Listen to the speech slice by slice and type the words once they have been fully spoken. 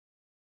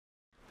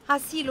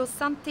Asilo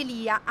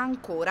Sant'Elia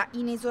ancora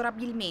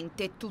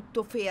inesorabilmente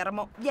tutto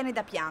fermo. Viene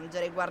da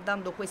piangere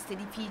guardando questo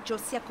edificio,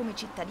 sia come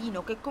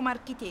cittadino che come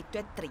architetto.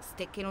 È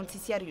triste che non si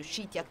sia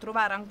riusciti a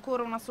trovare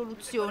ancora una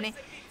soluzione.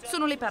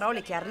 Sono le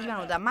parole che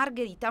arrivano da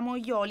Margherita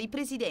Moioli,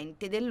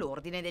 presidente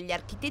dell'Ordine degli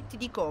Architetti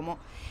di Como.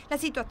 La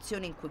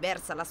situazione in cui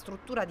versa la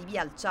struttura di Via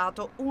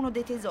Alciato, uno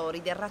dei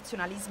tesori del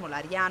razionalismo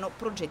lariano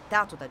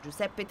progettato da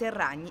Giuseppe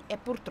Terragni, è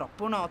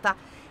purtroppo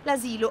nota.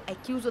 L'asilo è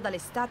chiuso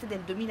dall'estate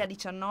del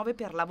 2019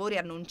 per lavori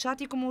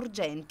annunciati come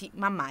urgenti,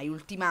 ma mai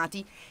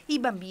ultimati. I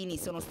bambini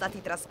sono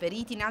stati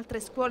trasferiti in altre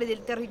scuole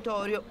del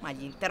territorio, ma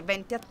gli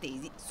interventi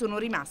attesi sono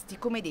rimasti,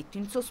 come detto,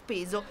 in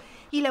sospeso.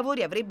 I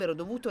lavori avrebbero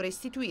dovuto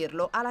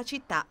restituirlo alla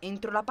città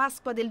entro la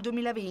Pasqua del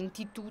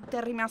 2020. Tutto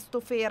è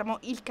rimasto fermo,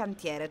 il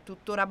cantiere è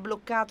tuttora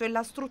bloccato e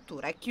la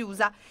struttura è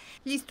chiusa.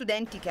 Gli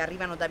studenti che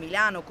arrivano da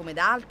Milano, come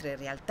da altre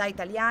realtà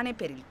italiane,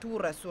 per il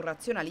tour sul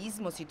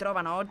razionalismo si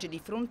trovano oggi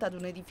di fronte ad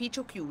un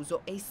edificio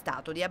chiuso e in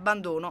stato di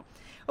abbandono.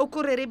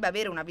 Occorrerebbe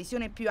avere una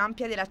visione più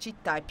ampia della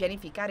città e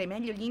pianificare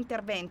meglio gli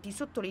interventi,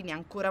 sottolinea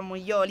ancora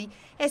Moioli.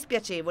 È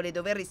spiacevole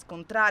dover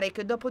riscontrare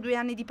che dopo 2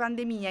 anni di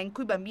pandemia in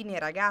cui bambini e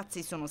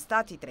ragazzi sono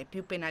stati tra i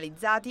più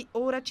penalizzati,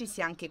 ora ci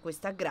sia anche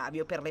questo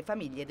aggravio per le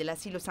famiglie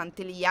dell'Asilo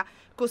Sant'Elia,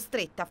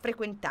 costrette a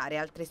frequentare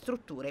altre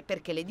strutture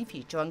perché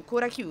l'edificio è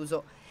ancora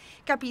chiuso.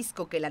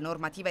 Capisco che la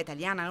normativa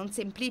italiana non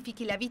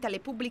semplifichi la vita alle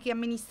pubbliche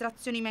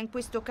amministrazioni, ma in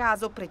questo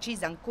caso,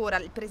 precisa ancora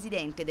il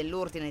presidente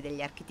dell'Ordine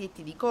degli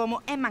Architetti di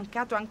Como, è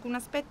mancato anche un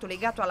aspetto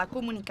legato alla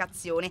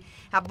comunicazione.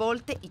 A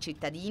volte i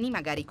cittadini,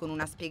 magari con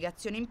una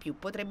spiegazione in più,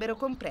 potrebbero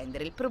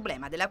comprendere il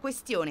problema della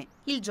questione.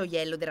 Il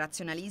gioiello del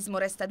razionalismo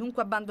resta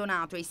dunque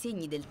abbandonato e i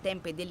segni del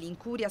tempo e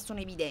dell'incuria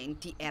sono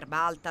evidenti.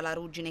 Erba alta, la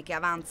ruggine che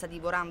avanza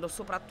divorando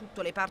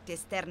soprattutto le parti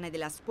esterne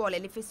della scuola e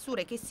le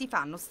fessure che si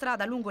fanno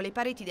strada lungo le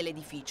pareti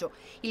dell'edificio.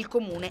 Il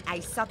Comune ha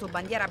issato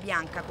bandiera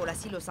bianca con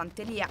l'Asilo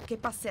Sant'Elia, che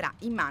passerà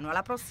in mano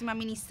alla prossima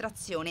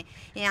amministrazione,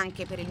 e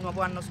anche per il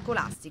nuovo anno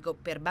scolastico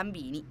per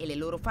bambini e le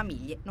loro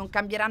famiglie non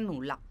cambierà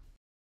nulla.